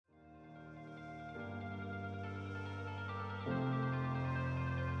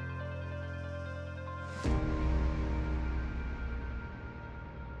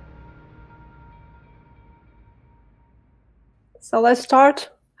So let's start.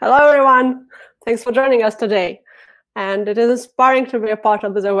 Hello, everyone. Thanks for joining us today. And it is inspiring to be a part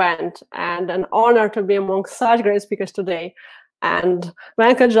of this event and an honor to be among such great speakers today. And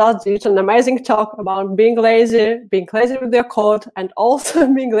Venka just did an amazing talk about being lazy with your code, and also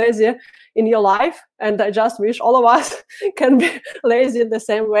being lazy in your life. And I just wish all of us can be lazy in the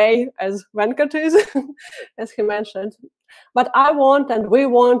same way as Venkat is, as he mentioned. But I want, and we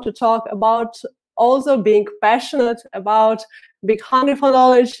want to talk about also being passionate, about being hungry for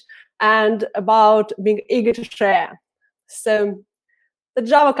knowledge, and about being eager to share. So the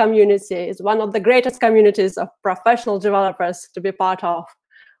Java community is one of the greatest communities of professional developers to be part of.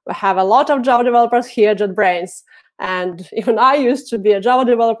 We have a lot of Java developers here at JetBrains, and even I used to be a Java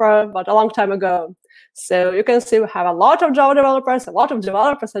developer, but a long time ago. So you can see we have a lot of Java developers, a lot of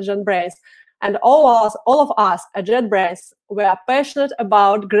developers at JetBrains, and all of us at JetBrains, we are passionate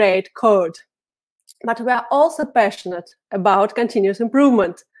about great code. But we are also passionate about continuous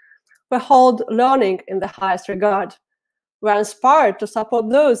improvement. We hold learning in the highest regard. We are inspired to support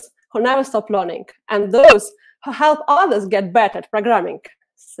those who never stop learning and those who help others get better at programming.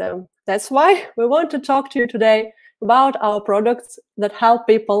 So that's why we want to talk to you today about our products that help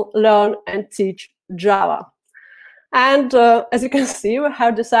people learn and teach Java. And as you can see, we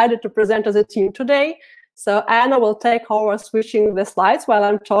have decided to present as a team today. So Anna will take over switching the slides while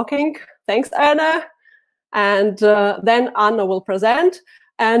I'm talking. Thanks, Anna. And then Anna will present,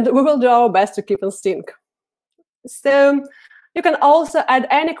 and we will do our best to keep in sync. So you can also add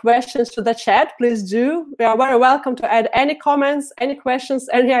any questions to the chat. Please do. We are very welcome to add any comments, any questions,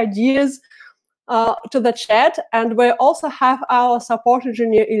 any ideas to the chat. And we also have our support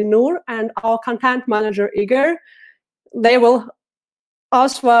engineer Ilnur and our content manager Igor. They will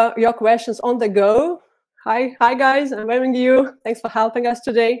answer your questions on the go. Hi guys, I'm waving you. Thanks for helping us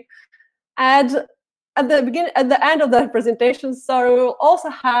today. And at the end of the presentation, so we will also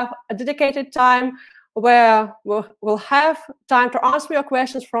have a dedicated time where we'll have time to answer your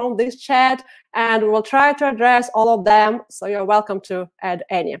questions from this chat, and we'll try to address all of them. So you're welcome to add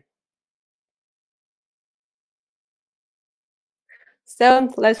any. So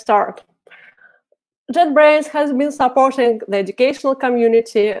let's start. JetBrains has been supporting the educational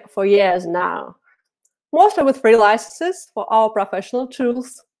community for years now, mostly with free licenses for our professional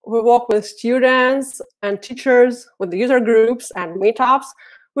tools. We work with students and teachers, with user groups and meetups,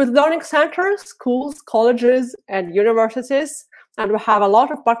 with learning centers, schools, colleges, and universities. And we have a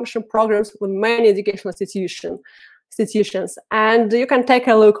lot of partnership programs with many educational institutions. And you can take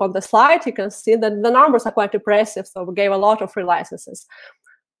a look on the slide. You can see that the numbers are quite impressive. So we gave a lot of free licenses.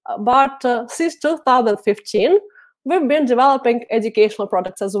 But since 2015, we've been developing educational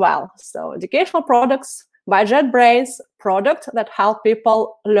products as well. So educational products by JetBrains, products that help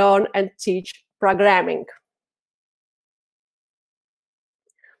people learn and teach programming.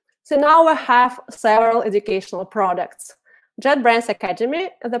 So now we have several educational products. JetBrains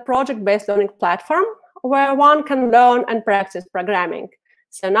Academy is a project-based learning platform where one can learn and practice programming.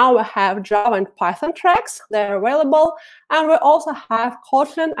 So now we have Java and Python tracks, they're available, and we also have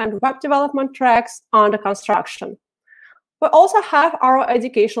Kotlin and web development tracks under construction. We also have our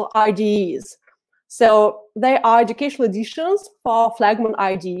educational IDEs. So they are educational editions for Flagman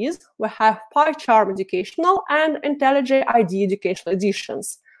IDEs. We have PyCharm Educational and IntelliJ IDE educational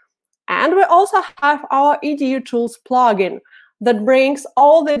editions. And we also have our EDU Tools plugin that brings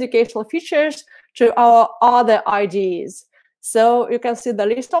all the educational features to our other IDEs. So you can see the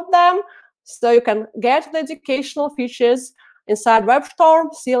list of them. So you can get the educational features inside WebStorm,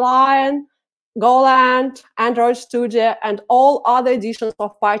 CLion, Golang, Android Studio, and all other editions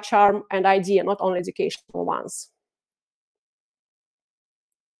of PyCharm and IDEA, not only educational ones.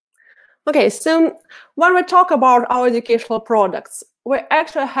 Okay, so when we talk about our educational products, we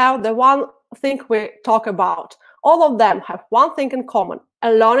actually have the one thing we talk about. All of them have one thing in common: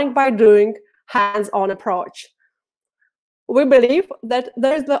 a learning by doing, hands-on approach. We believe that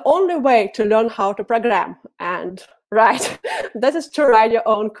there is the only way to learn how to program, and right, that is to write your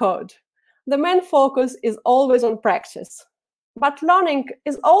own code. The main focus is always on practice. But learning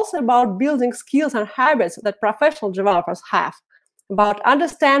is also about building skills and habits that professional developers have, about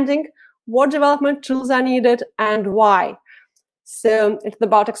understanding what development tools are needed and why. So it's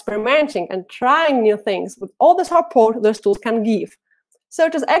about experimenting and trying new things with all the support those tools can give. So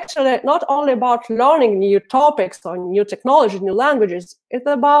it is actually not only about learning new topics or new technology, new languages. It's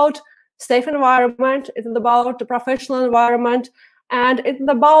about safe environment. It's about the professional environment. And it's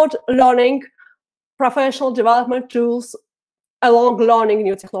about learning professional development tools along learning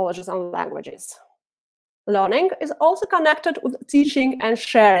new technologies and languages. Learning is also connected with teaching and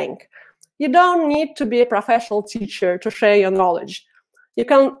sharing. you don't need to be a professional teacher to share your knowledge. You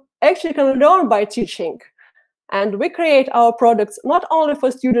can learn by teaching. And we create our products not only for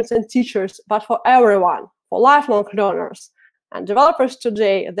students and teachers, but for everyone, for lifelong learners. And developers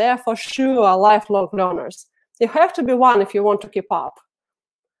today, they are for sure lifelong learners. You have to be one if you want to keep up.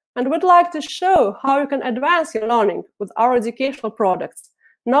 And we'd like to show how you can advance your learning with our educational products,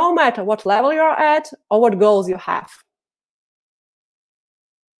 no matter what level you're at or what goals you have.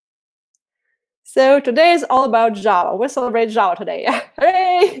 So today is all about Java. We celebrate Java today.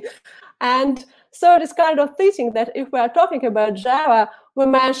 Hooray! And so it is kind of fitting that if we are talking about Java, we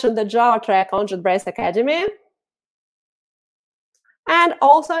mentioned the Java track on JetBrains Academy, and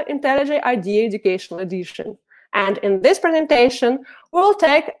also IntelliJ IDEA Educational Edition. And in this presentation, we'll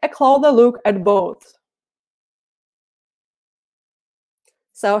take a closer look at both.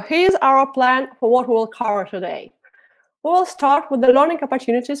 So here's our plan for what we'll cover today. We will start with the learning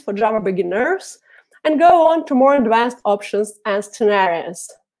opportunities for Java beginners and go on to more advanced options and scenarios.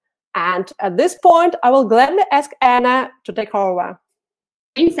 And at this point, I will gladly ask Anna to take over.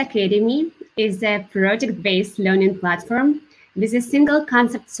 JetBrains Academy is a project-based learning platform with a single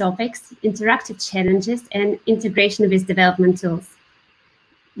concept topics, interactive challenges, and integration with development tools.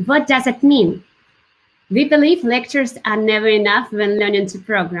 What does it mean? We believe lectures are never enough when learning to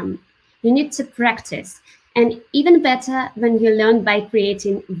program. You need to practice, and even better when you learn by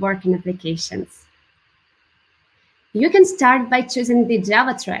creating working applications. You can start by choosing the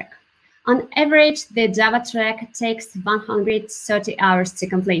Java track. On average, the Java track takes 130 hours to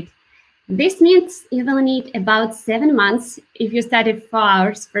complete. This means you will need about 7 months if you study 4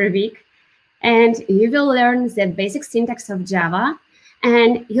 hours per week, and you will learn the basic syntax of Java,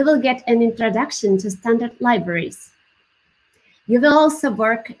 and you will get an introduction to standard libraries. You will also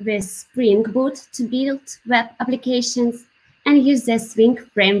work with Spring Boot to build web applications and use the Swing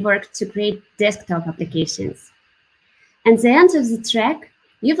framework to create desktop applications. At the end of the track,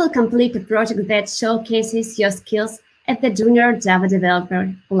 you will complete a project that showcases your skills at the junior Java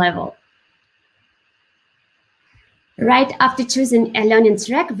developer level. Right after choosing a learning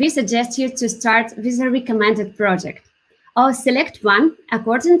track, we suggest you to start with a recommended project, or select one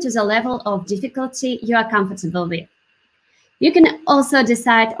according to the level of difficulty you are comfortable with. You can also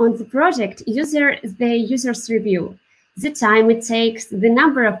decide on the project the user's review, the time it takes, the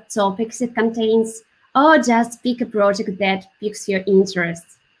number of topics it contains, or just pick a project that piques your interest.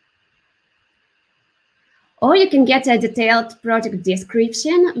 Or you can get a detailed project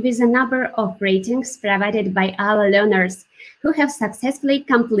description with a number of ratings provided by our learners who have successfully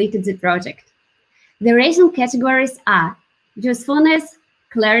completed the project. The rating categories are usefulness,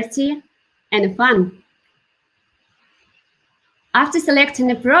 clarity, and fun. After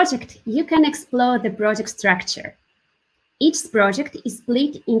selecting a project, you can explore the project structure. Each project is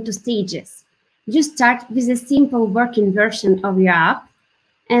split into stages. You start with a simple working version of your app,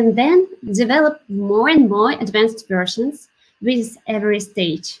 and then develop more and more advanced versions with every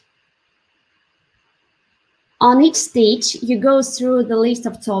stage. On each stage, you go through the list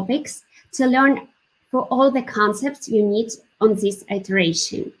of topics to learn for all the concepts you need on this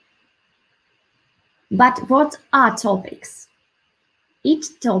iteration. But what are topics?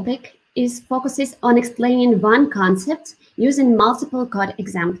 Each topic focuses on explaining one concept using multiple code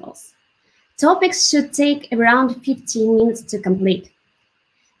examples. Topics should take around 15 minutes to complete.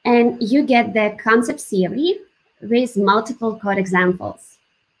 And you get the concept theory with multiple code examples.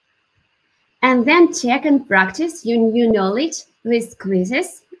 And then check and practice your new knowledge with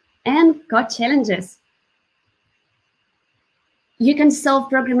quizzes and code challenges. You can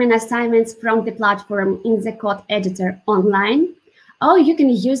solve programming assignments from the platform in the code editor online, or you can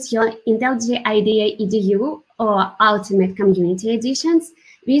use your IntelliJ IDEA EDU or Ultimate Community editions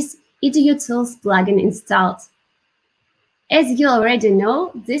with EDU Tools plugin installed. As you already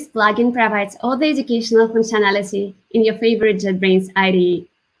know, this plugin provides all the educational functionality in your favorite JetBrains IDE.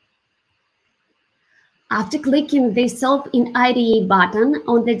 After clicking the Solve in IDE button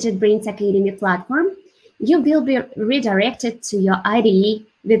on the JetBrains Academy platform, you will be redirected to your IDE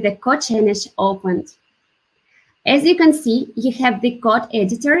with the code challenge opened. As you can see, you have the code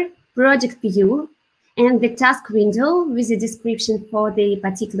editor, project view, and the task window with a description for the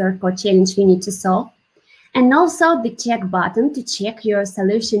particular code challenge you need to solve, and also the check button to check your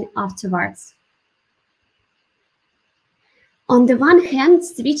solution afterwards. On the one hand,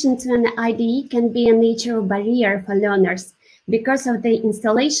 switching to an IDE can be a natural barrier for learners because of the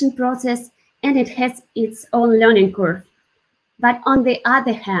installation process, and it has its own learning curve. But on the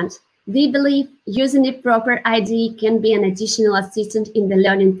other hand, we believe using a proper IDE can be an additional assistant in the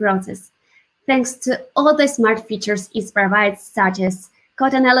learning process, thanks to all the smart features it provides, such as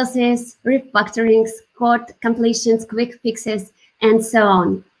code analysis, refactorings, code completions, quick fixes, and so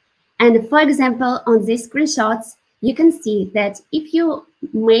on. And for example, on these screenshots, you can see that if you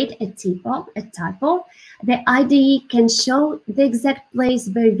made a typo, the IDE can show the exact place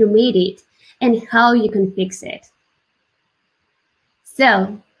where you made it and how you can fix it.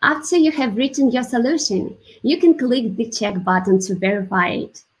 So after you have written your solution, you can click the check button to verify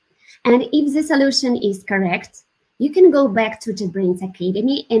it. And if the solution is correct, you can go back to JetBrains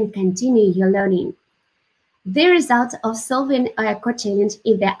Academy and continue your learning. The result of solving a code challenge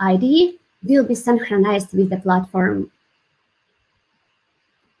in the IDE will be synchronized with the platform.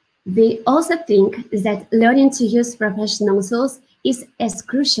 We also think that learning to use professional tools is as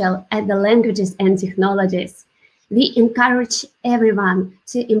crucial as the languages and technologies. We encourage everyone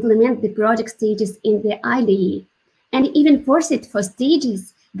to implement the project stages in the IDE and even force it for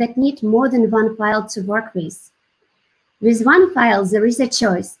stages that need more than one file to work with. With one file, there is a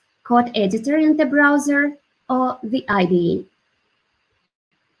choice: code editor in the browser or the IDE.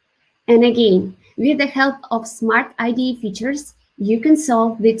 And again, with the help of smart IDE features, you can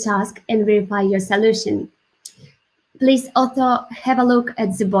solve the task and verify your solution. Please also have a look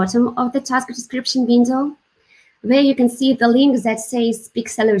at the bottom of the task description window, where you can see the link that says Pick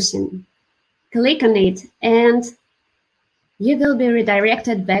Solution. Click on it and you will be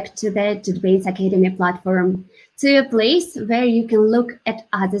redirected back to the JetBrains Academy platform, to a place where you can look at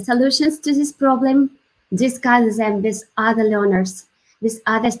other solutions to this problem, discuss them with other learners, with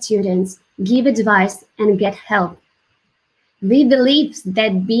other students, give advice, and get help. We believe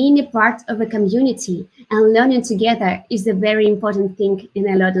that being a part of a community and learning together is a very important thing in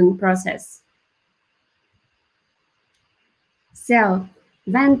a learning process. So,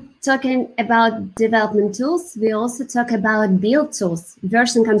 when talking about development tools, we also talk about build tools,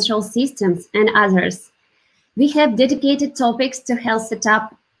 version control systems, and others. We have dedicated topics to help set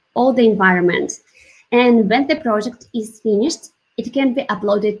up all the environment. And when the project is finished, it can be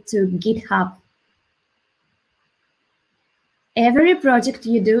uploaded to GitHub. Every project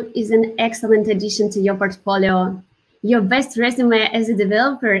you do is an excellent addition to your portfolio. Your best resume as a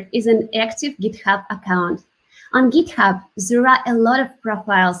developer is an active GitHub account. On GitHub, there are a lot of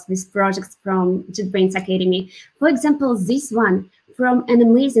profiles with projects from JetBrains Academy. For example, this one from an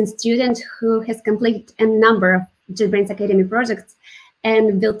amazing student who has completed a number of JetBrains Academy projects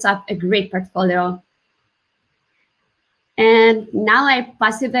and built up a great portfolio. And now I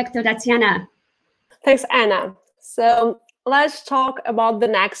pass you back to Tatiana. Thanks, Anna. So let's talk about the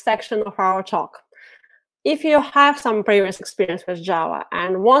next section of our talk. If you have some previous experience with Java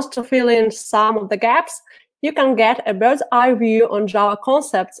and want to fill in some of the gaps, you can get a bird's eye view on Java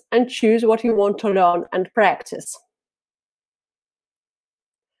concepts and choose what you want to learn and practice.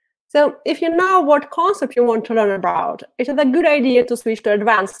 So if you know what concept you want to learn about, it is a good idea to switch to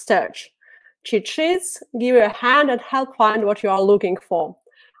advanced search. Cheat sheets give you a hand and help find what you are looking for.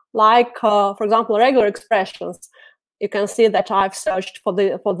 Like, for example, regular expressions. You can see that I've searched for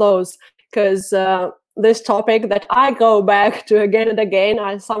those because this topic that I go back to again and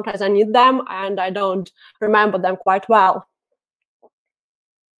again, sometimes I need them and I don't remember them quite well.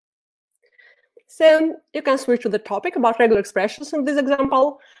 So you can switch to the topic about regular expressions in this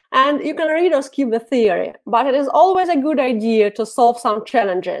example, and you can read or skip the theory, but it is always a good idea to solve some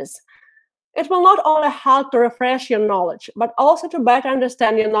challenges. It will not only help to refresh your knowledge, but also to better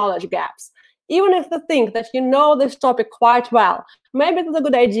understand your knowledge gaps. Even if you think that you know this topic quite well, maybe it's a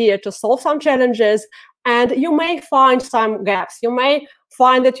good idea to solve some challenges, and you may find some gaps. You may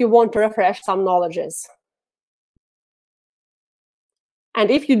find that you want to refresh some knowledges.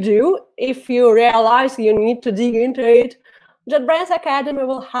 And if you do, if you realize you need to dig into it, JetBrains Academy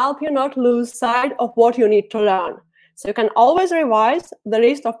will help you not lose sight of what you need to learn. So you can always revise the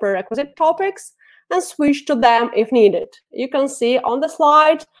list of prerequisite topics and switch to them if needed. You can see on the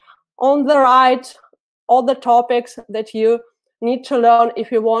slide on the right all the topics that you need to learn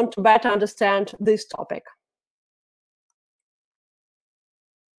if you want to better understand this topic.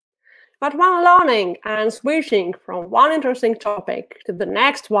 But when learning and switching from one interesting topic to the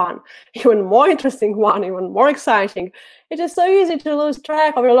next one, even more interesting one, even more exciting, it is so easy to lose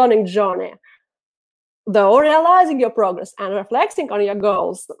track of your learning journey. Though realizing your progress and reflecting on your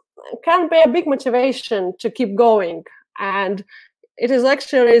goals can be a big motivation to keep going. And it is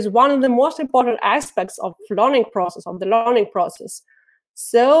actually one of the most important aspects of the learning process.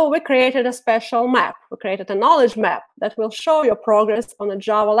 So we created a special map. We created a knowledge map that will show your progress on the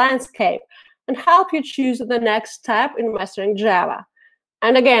Java landscape and help you choose the next step in mastering Java.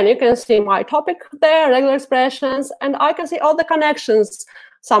 And again, you can see my topic there, regular expressions, and I can see all the connections,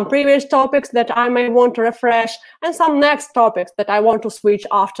 some previous topics that I may want to refresh, and some next topics that I want to switch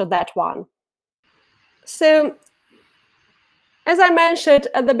after that one. So, as I mentioned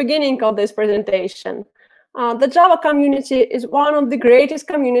at the beginning of this presentation, the Java community is one of the greatest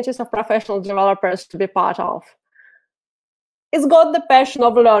communities of professional developers to be part of. It's got the passion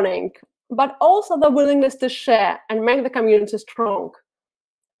of learning, but also the willingness to share and make the community strong.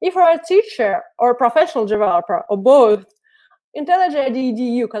 If you're a teacher or a professional developer or both, IntelliJ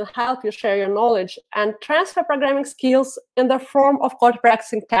EDU can help you share your knowledge and transfer programming skills in the form of code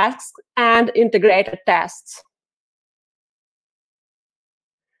practicing tasks and integrated tests.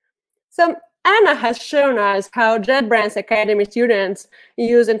 So Anna has shown us how JetBrains Academy students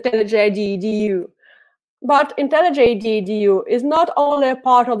use IntelliJ EDU. But IntelliJ EDU is not only a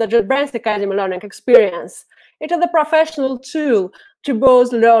part of the JetBrains Academy learning experience. It is a professional tool to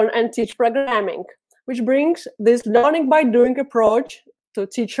both learn and teach programming, which brings this learning by doing approach to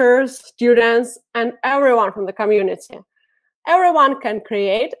teachers, students, and everyone from the community. Everyone can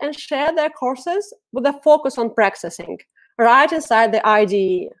create and share their courses with a focus on practicing right inside the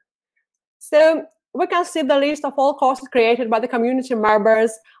IDE. So we can see the list of all courses created by the community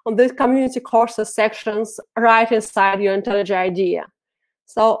members on these community courses sections right inside your IntelliJ IDEA.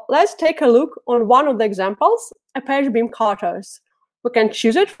 So let's take a look on one of the examples, a page beam cutters. We can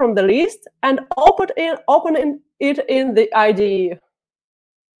choose it from the list and open it in the IDE.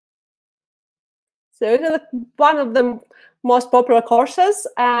 So it is one of the most popular courses,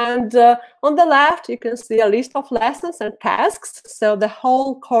 and on the left you can see a list of lessons and tasks, so the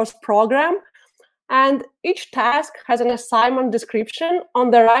whole course program, and each task has an assignment description. On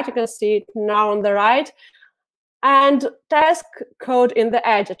the right you can see it now on the right, and task code in the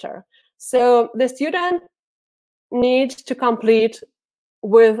editor. So the student needs to complete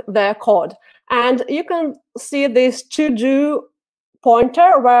with their code, and you can see this to-do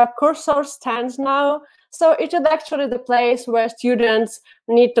pointer where cursor stands now. So it is actually the place where students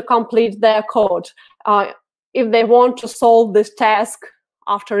need to complete their code if they want to solve this task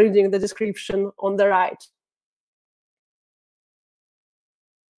after reading the description on the right.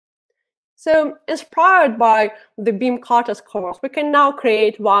 So inspired by the beam cutters course, we can now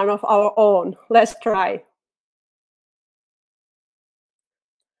create one of our own. Let's try.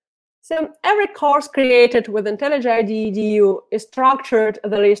 So every course created with IntelliJ EDU is structured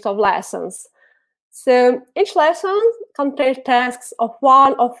as a list of lessons. So each lesson contains tasks of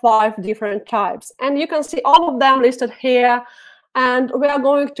 1 of 5 different types. And you can see all of them listed here. And we are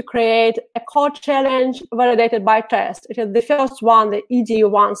going to create a code challenge validated by test. It is the first one, the EDU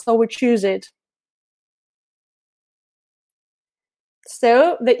one, so we choose it.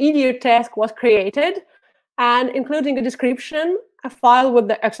 So the EDU task was created, and including a description, a file with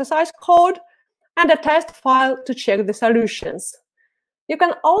the exercise code, and a test file to check the solutions. You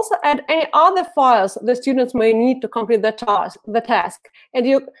can also add any other files the students may need to complete the task, and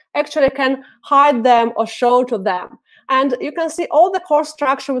you actually can hide them or show to them. And you can see all the course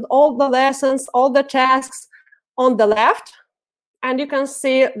structure with all the lessons, all the tasks on the left, and you can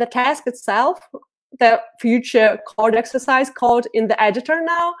see the task itself, the future code exercise code in the editor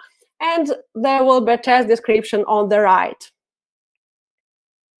now, and there will be a test description on the right.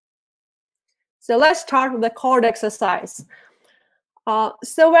 So let's start with the code exercise.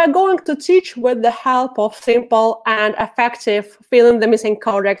 So we're going to teach with the help of simple and effective fill in the missing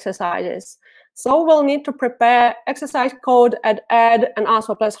code exercises. So we'll need to prepare exercise code and add an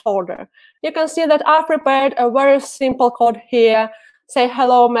answer placeholder. You can see that I've prepared a very simple code here, say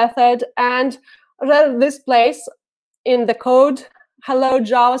hello method, and this place in the code, hello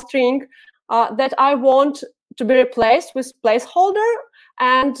Java string, that I want to be replaced with placeholder,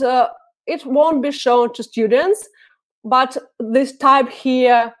 and it won't be shown to students, but this type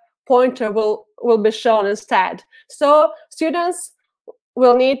here pointer will be shown instead. So students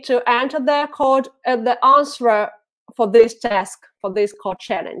will need to enter their code at the answer for this task, for this code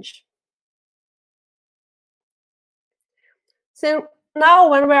challenge. So now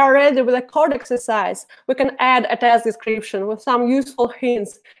when we are ready with the code exercise, we can add a task description with some useful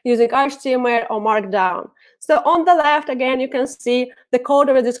hints using HTML or Markdown. So on the left, again, you can see the code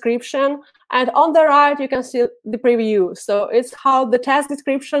of the description, and on the right, you can see the preview. So it's how the task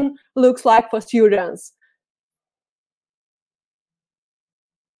description looks like for students.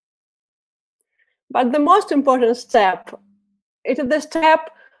 But the most important step, it is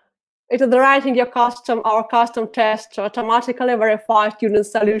the writing your custom test to automatically verify student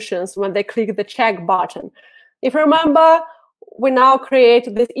solutions when they click the check button. If you remember, we now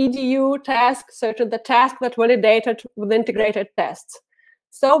create this EDU task, so it is the task that validated with integrated tests.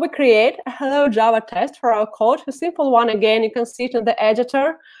 So we create a hello Java test for our code, a simple one. Again, you can see it in the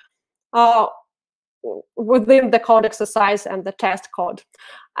editor within the code exercise and the test code.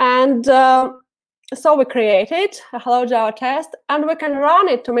 And so we created a hello Java test, and we can run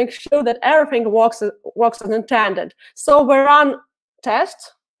it to make sure that everything works as intended. So we run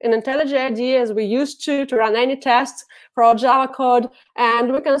tests in IntelliJ IDE as we used to run any tests for our Java code,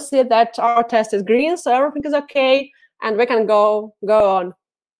 and we can see that our test is green, so everything is okay, and we can go on.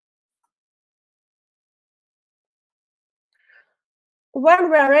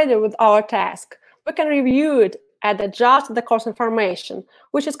 When we are ready with our task, we can review it and adjust the course information,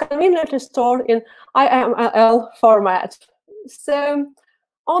 which is conveniently stored in IML format. So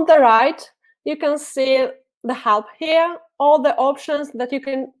on the right, you can see the help here, all the options that you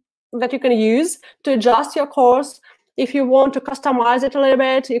can use to adjust your course. If you want to customize it a little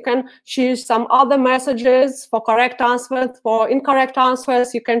bit, you can choose some other messages for correct answers, for incorrect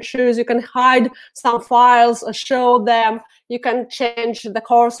answers. You can choose, you can hide some files or show them. You can change the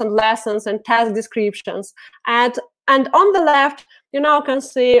course and lessons and task descriptions. And on the left, you now can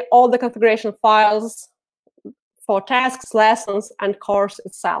see all the configuration files for tasks, lessons, and course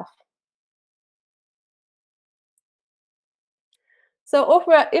itself. So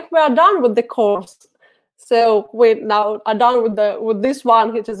if we are done with the course, so we now are done with this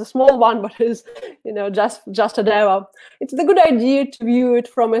one, which is a small one, but is just a demo. It's a good idea to view it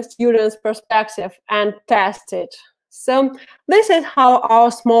from a student's perspective and test it. So this is how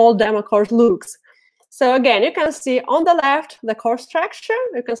our small demo course looks. So again, you can see on the left the course structure.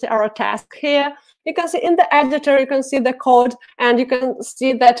 You can see our task here. You can see in the editor, you can see the code, and you can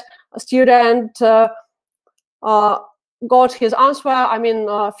see that a student got his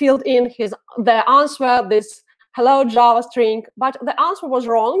answer, filled in the answer, this hello Java string, but the answer was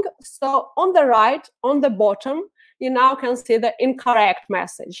wrong. So on the right, on the bottom, you now can see the incorrect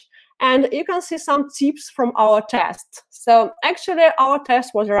message. And you can see some tips from our test. So actually, our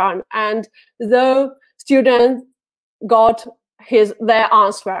test was run, and the student got their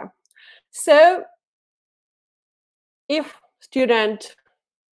answer. So if student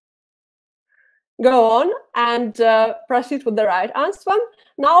go on and proceed with the right answer,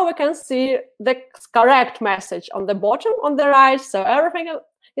 now we can see the correct message on the bottom on the right. So everything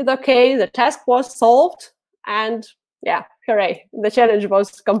is okay, the task was solved, and yeah, hooray, the challenge was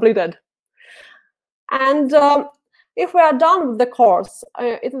completed. And if we are done with the course,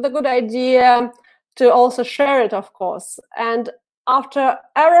 it's a good idea to also share it, of course. And after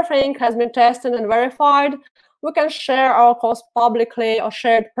everything has been tested and verified, we can share our course publicly or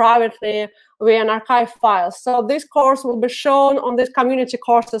share it privately via an archive file. So this course will be shown on this community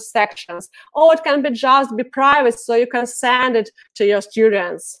courses sections, or it can be private, so you can send it to your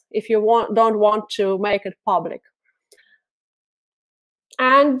students if you don't want to make it public.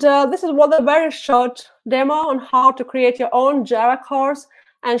 And this was a very short demo on how to create your own Java course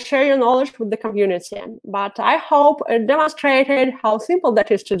and share your knowledge with the community. But I hope it demonstrated how simple that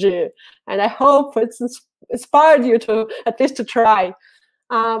is to do. And I hope it's inspired you to at least to try.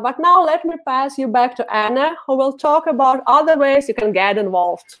 But now let me pass you back to Anna, who will talk about other ways you can get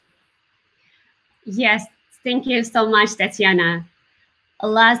involved. Yes, thank you so much, Tatiana.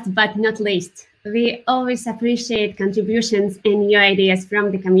 Last but not least, we always appreciate contributions and new ideas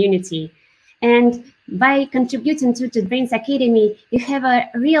from the community. And by contributing to JetBrains Academy, you have a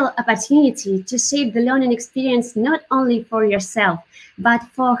real opportunity to shape the learning experience not only for yourself, but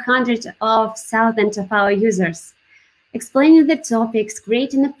for hundreds of thousands of our users. Explaining the topics,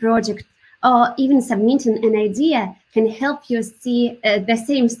 creating a project, or even submitting an idea can help you see the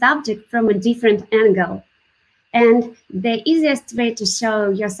same subject from a different angle. And the easiest way to show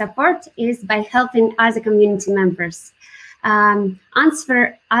your support is by helping other community members.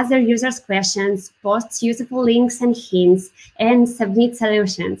 Answer other users' questions, post useful links and hints, and submit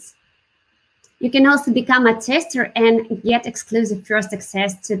solutions. You can also become a tester and get exclusive first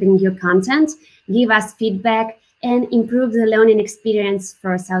access to the new content, give us feedback, and improve the learning experience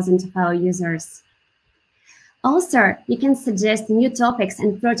for thousands of our users. Also, you can suggest new topics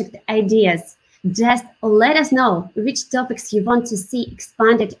and project ideas. Just let us know which topics you want to see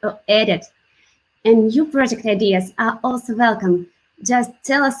expanded or added. And new project ideas are also welcome. Just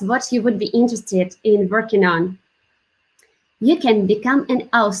tell us what you would be interested in working on. You can become an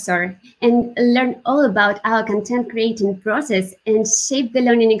author and learn all about our content creating process and shape the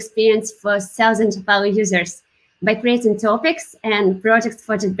learning experience for thousands of our users by creating topics and projects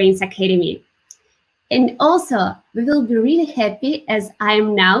for JetBrains Academy. And also, we will be really happy, as I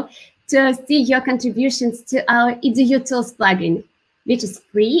am now, to see your contributions to our EDU Tools plugin, which is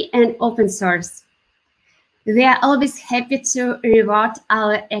free and open source. We are always happy to reward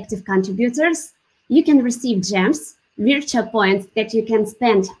our active contributors. You can receive gems, virtual points that you can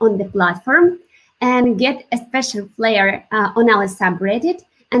spend on the platform, and get a special flair on our subreddit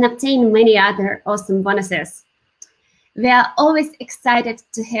and obtain many other awesome bonuses. We are always excited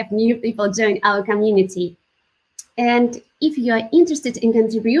to have new people join our community. And if you are interested in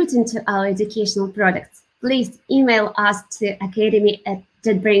contributing to our educational products, please email us to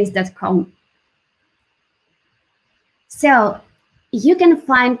academy@jetbrains.com. So you can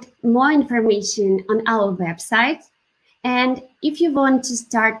find more information on our website. And if you want to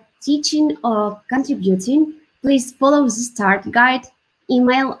start teaching or contributing, please follow the start guide,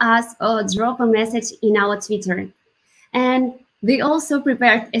 email us, or drop a message in our Twitter. And we also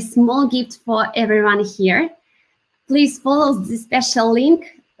prepared a small gift for everyone here. Please follow the special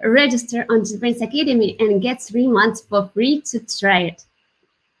link, register on JetBrains Academy, and get 3 months for free to try it.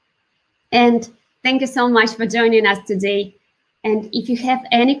 And thank you so much for joining us today. And if you have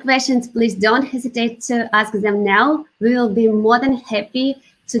any questions, please don't hesitate to ask them now. We will be more than happy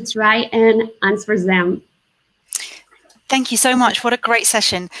to try and answer them. Thank you so much. What a great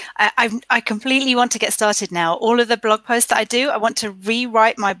session. I completely want to get started now. All of the blog posts that I do, I want to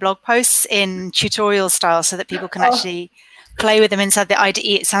rewrite my blog posts in tutorial style so that people can actually play with them inside the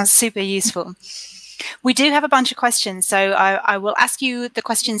IDE. It sounds super useful. We do have a bunch of questions, so I will ask you the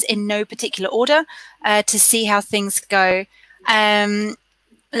questions in no particular order to see how things go.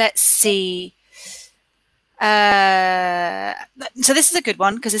 Let's see. So this is a good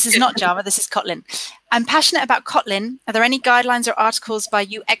one because this is not Java, this is Kotlin. I'm passionate about Kotlin. Are there any guidelines or articles by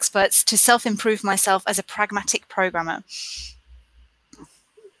you experts to self-improve myself as a pragmatic programmer?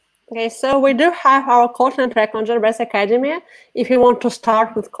 Okay, so we do have our Kotlin track on JetBrains Academy. If you want to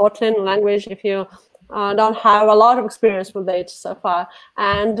start with Kotlin language, if you don't have a lot of experience with it so far.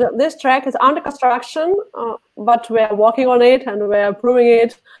 And this track is under construction, but we're working on it and we're improving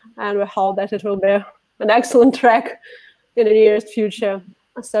it, and we hope that it will be an excellent track in the nearest future.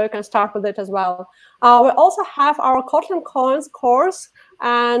 So you can start with it as well. We also have our Kotlin Coins course,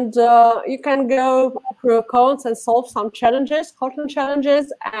 and you can go through codes and solve some challenges, Kotlin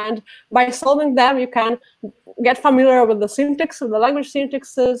challenges, and by solving them, you can get familiar with the syntax, with the language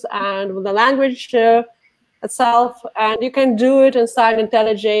syntaxes, and with the language itself, and you can do it inside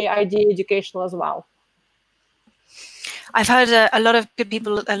IntelliJ IDE Educational as well. I've heard a lot of good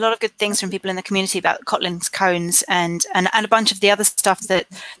things from people in the community about Kotlin's cones and a bunch of the other stuff that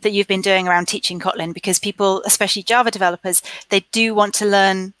you've been doing around teaching Kotlin, because people, especially Java developers, they do want to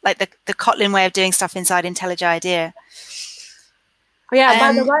learn like the Kotlin way of doing stuff inside IntelliJ IDEA. Yeah,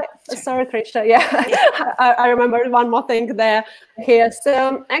 by the way, sorry, Krishna. Yeah, I remembered one more thing there here.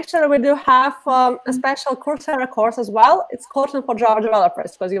 So actually, we do have a special Coursera course as well. It's Kotlin for Java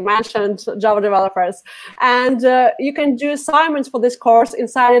developers, because you mentioned Java developers, and you can do assignments for this course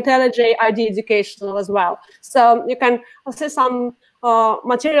inside IntelliJ IDE Educational as well. So you can see some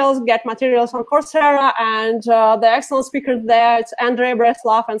materials, get materials on Coursera, and the excellent speakers there. It's Andrei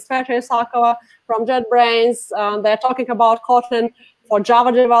Breslov and Sveta Isakova from JetBrains. They're talking about Kotlin for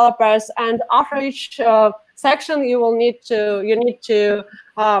Java developers, and after each section, you need to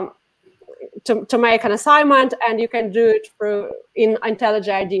make an assignment, and you can do it in IntelliJ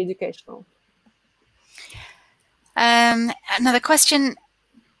IDE Educational. Another question: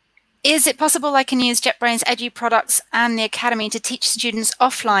 is it possible I can use JetBrains Edu products and the Academy to teach students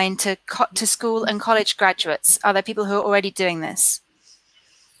offline to school and college graduates? Are there people who are already doing this?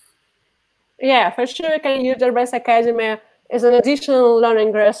 Yeah, for sure, you can use JetBrains Academy as an additional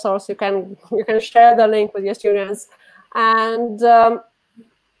learning resource. You can share the link with your students, and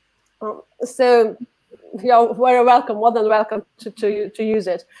so you're very welcome, more than welcome to use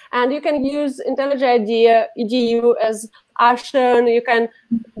it. And you can use IntelliJ IDEA EDU as Ashen. You can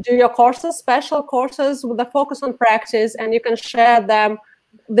do your courses, special courses with a focus on practice, and you can share them,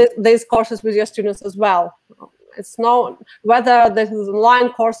 these courses, with your students as well. It's no, whether this is an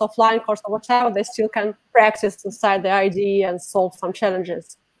online course, offline course, or whatever, they still can practice inside the IDE and solve some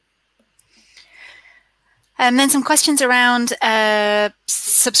challenges. And then some questions around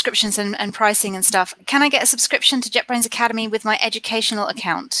subscriptions and pricing and stuff. Can I get a subscription to JetBrains Academy with my educational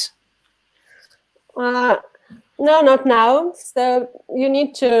account? No, not now. So you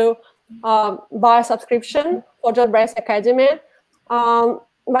need to buy a subscription for JetBrains Academy.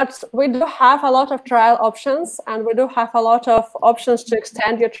 But we do have a lot of trial options, and we do have a lot of options to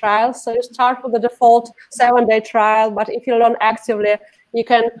extend your trial. So you start with the default 7-day trial, but if you learn actively, you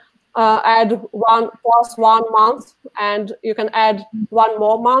can add 1 + 1 month, and you can add 1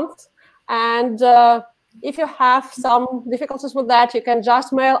 more month. And if you have some difficulties with that, you can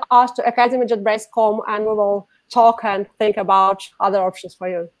just mail us to academy@jetbrains.com and we will talk and think about other options for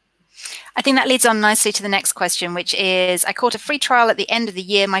you. I think that leads on nicely to the next question, which is, I caught a free trial at the end of the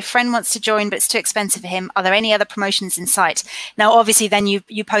year. My friend wants to join, but it's too expensive for him. Are there any other promotions in sight? Now, obviously, then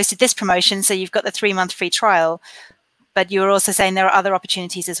you posted this promotion, so you've got the 3-month free trial, but you were also saying there are other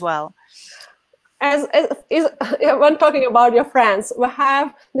opportunities as well. When talking about your friends, we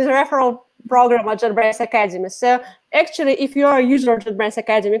have this referral program at JetBrains Academy. So actually, if you are a user of JetBrains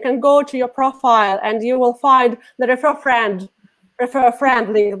Academy, you can go to your profile and you will find the refer a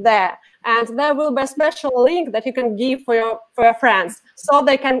friend link there, and there will be a special link that you can give for your friends, so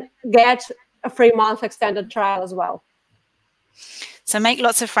they can get a 3-month extended trial as well. So make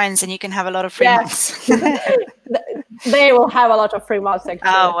lots of friends, and you can have a lot of free months. They will have a lot of free months. Actually.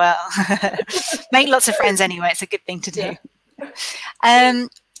 Oh well, make lots of friends anyway. It's a good thing to do. Yeah.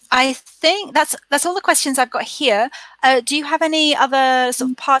 I think that's all the questions I've got here. Do you have any other sort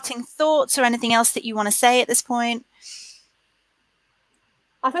of parting thoughts or anything else that you want to say at this point?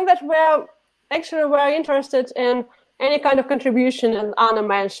 I think that we're interested in any kind of contribution, as Anna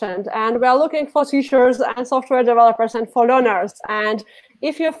mentioned, and we are looking for teachers and software developers and for learners. And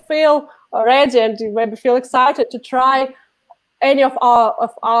if you feel ready and you maybe feel excited to try any of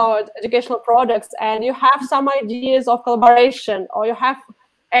our educational products, and you have some ideas of collaboration or you have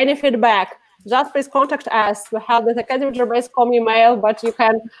any feedback, just please contact us. We have this academy@jetbrains.com email, but you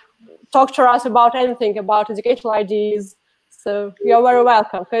can talk to us about anything, about educational ideas. So you're very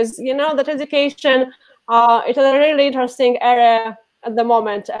welcome, because you know that education it is a really interesting area at the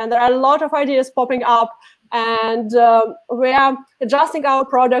moment, and there are a lot of ideas popping up, and we are adjusting our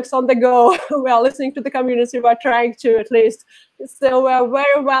products on the go. We are listening to the community. We are trying to, at least. So we are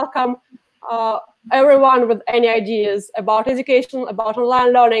very welcome, everyone with any ideas about education, about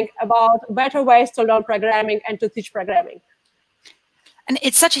online learning, about better ways to learn programming and to teach programming. And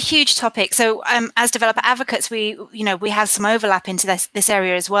it's such a huge topic. So as developer advocates, we have some overlap into this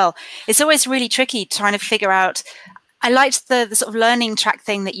area as well. It's always really tricky trying to figure out. I liked the sort of learning track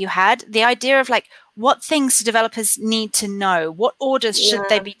thing that you had. The idea of like, what things do developers need to know? What orders should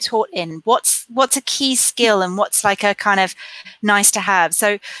they be taught in? What's a key skill and what's like a kind of nice to have?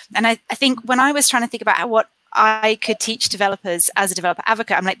 So, and I think when I was trying to think about what I could teach developers as a developer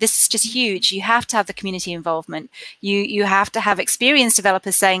advocate, I'm like, this is just huge. You have to have the community involvement. You have to have experienced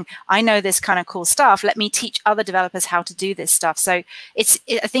developers saying, I know this kind of cool stuff. Let me teach other developers how to do this stuff. So I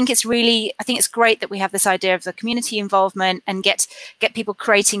think it's great that we have this idea of the community involvement and get people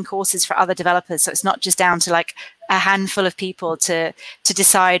creating courses for other developers. So it's not just down to like a handful of people to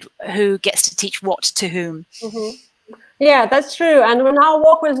decide who gets to teach what to whom. Mm-hmm. Yeah, that's true. And we now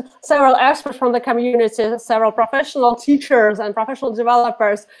work with several experts from the community, several professional teachers and professional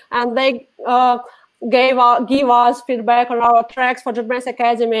developers, and they give us feedback on our tracks for JetBrains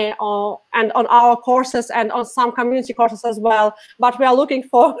Academy and on our courses and on some community courses as well. But we are looking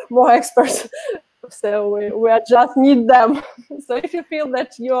for more experts. So we just need them. So if you feel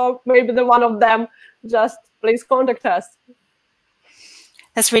that you're maybe the one of them, just please contact us.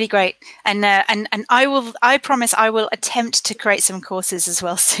 That's really great, and I promise I will attempt to create some courses as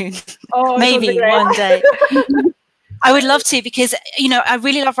well soon. Oh, maybe one day. I would love to, because I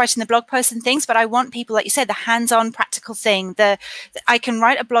really love writing the blog posts and things, but I want people, like you said, the hands-on practical thing. I can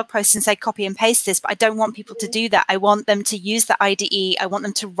write a blog post and say copy and paste this, but I don't want people to do that. I want them to use the IDE. I want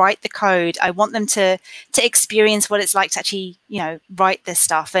them to write the code. I want them to experience what it's like to actually write this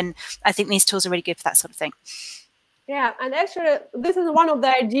stuff. And I think these tools are really good for that sort of thing. Yeah, and actually, this is one of the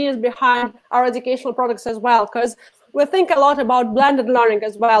ideas behind our educational products as well, because we think a lot about blended learning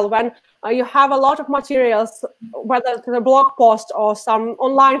as well. When you have a lot of materials, whether it's a blog post or some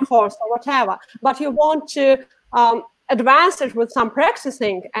online course or whatever, but you want to advance it with some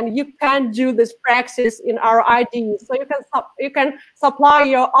practicing, and you can do this practice in our IDE. So you can supply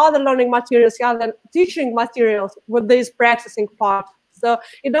your other learning materials, your other teaching materials with this practicing part. So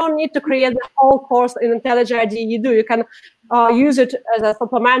you don't need to create the whole course in IntelliJ IDE. You can use it as a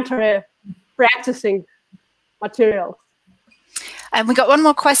supplementary practicing material. And we got one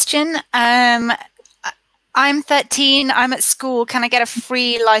more question. I'm 13. I'm at school. Can I get a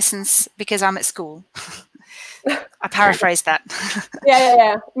free license because I'm at school? I paraphrased that.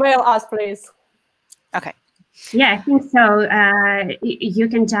 Yeah. Mail us, please. Okay. Yeah, I think so. You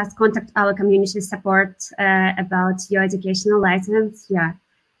can just contact our community support about your educational license. Yeah,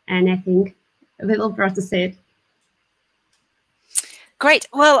 and I think we will process it. Great.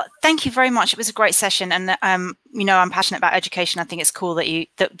 Well, thank you very much. It was a great session, and I'm passionate about education. I think it's cool that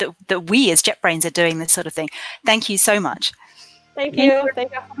we as JetBrains are doing this sort of thing. Thank you so much. Thank you.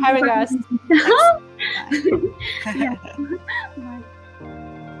 Thank you for having us. Yeah.